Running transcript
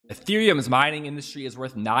Ethereum's mining industry is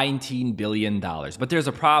worth $19 billion, but there's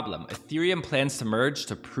a problem. Ethereum plans to merge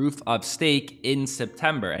to proof of stake in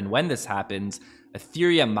September, and when this happens,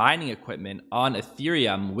 Ethereum mining equipment on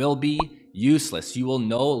Ethereum will be useless. You will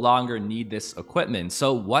no longer need this equipment.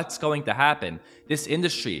 So what's going to happen? This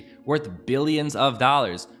industry worth billions of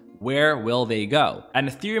dollars, where will they go? And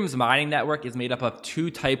Ethereum's mining network is made up of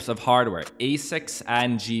two types of hardware, ASICs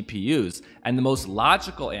and GPUs. And the most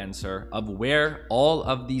logical answer of where all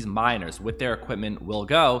of these miners with their equipment will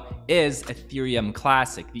go is Ethereum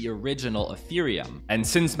Classic, the original Ethereum. And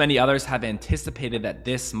since many others have anticipated that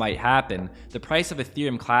this might happen, the price of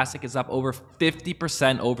Ethereum Classic is up over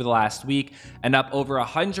 50% over the last week and up over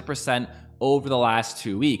 100% over the last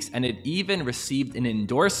 2 weeks, and it even received an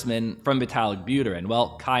endorsement from Vitalik Buterin.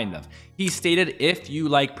 Well, kind of. He stated, if you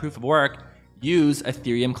like proof of work, use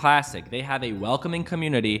Ethereum Classic. They have a welcoming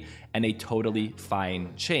community and a totally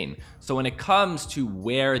fine chain. So when it comes to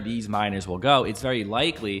where these miners will go, it's very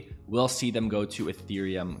likely we'll see them go to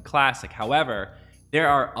Ethereum Classic. However, there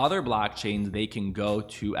are other blockchains they can go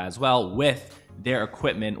to as well with their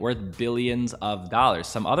equipment worth billions of dollars.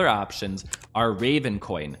 Some other options are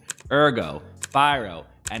Ravencoin, Ergo, Firo,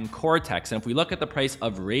 and Cortex. And if we look at the price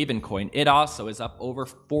of Ravencoin, it also is up over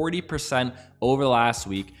 40% over the last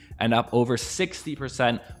week and up over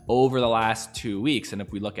 60% over the last 2 weeks. And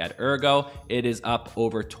if we look at Ergo, it is up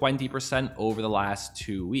over 20% over the last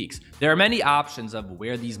 2 weeks. There are many options of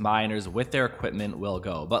where these miners with their equipment will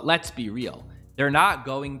go, but let's be real. They're not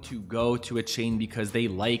going to go to a chain because they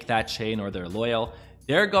like that chain or they're loyal.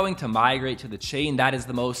 They're going to migrate to the chain that is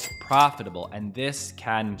the most profitable, and this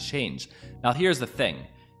can change. Now, here's the thing.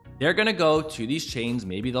 They're going to go to these chains.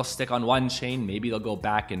 Maybe they'll stick on one chain. Maybe they'll go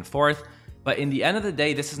back and forth. But in the end of the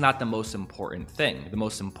day, this is not the most important thing. The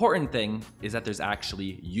most important thing is that there's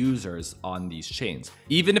actually users on these chains.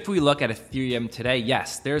 Even if we look at Ethereum today,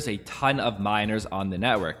 yes, there's a ton of miners on the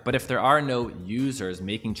network, but if there are no users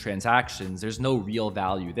making transactions, there's no real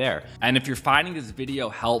value there. And if you're finding this video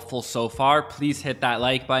helpful so far, please hit that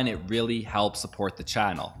like button. It really helps support the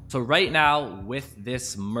channel. So right now, with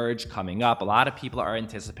this merge coming up, a lot of people are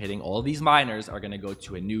anticipating all these miners are going to go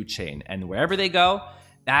to a new chain, and wherever they go,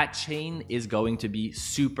 that chain is going to be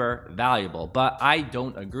super valuable. But I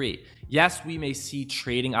don't agree. Yes, we may see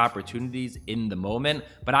trading opportunities in the moment,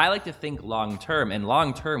 but I like to think long term. And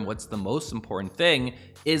long term, what's the most important thing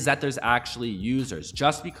is that there's actually users.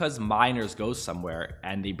 Just because miners go somewhere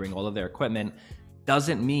and they bring all of their equipment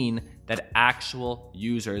doesn't mean that actual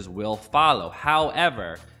users will follow.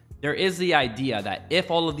 However, there is the idea that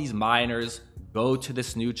if all of these miners go to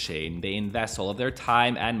this new chain, they invest all of their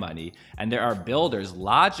time and money, and there are builders,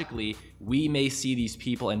 logically, we may see these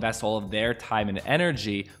people invest all of their time and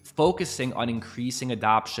energy focusing on increasing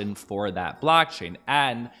adoption for that blockchain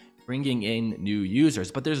and bringing in new users.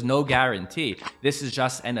 But there's no guarantee. This is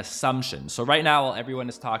just an assumption. So right now, while everyone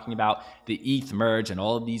is talking about the ETH merge and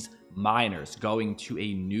all of these miners going to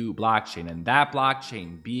a new blockchain and that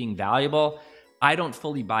blockchain being valuable, I don't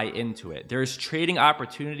fully buy into it. There's trading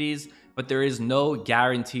opportunities, but there is no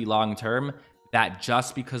guarantee long term that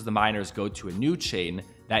just because the miners go to a new chain,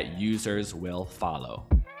 that users will follow.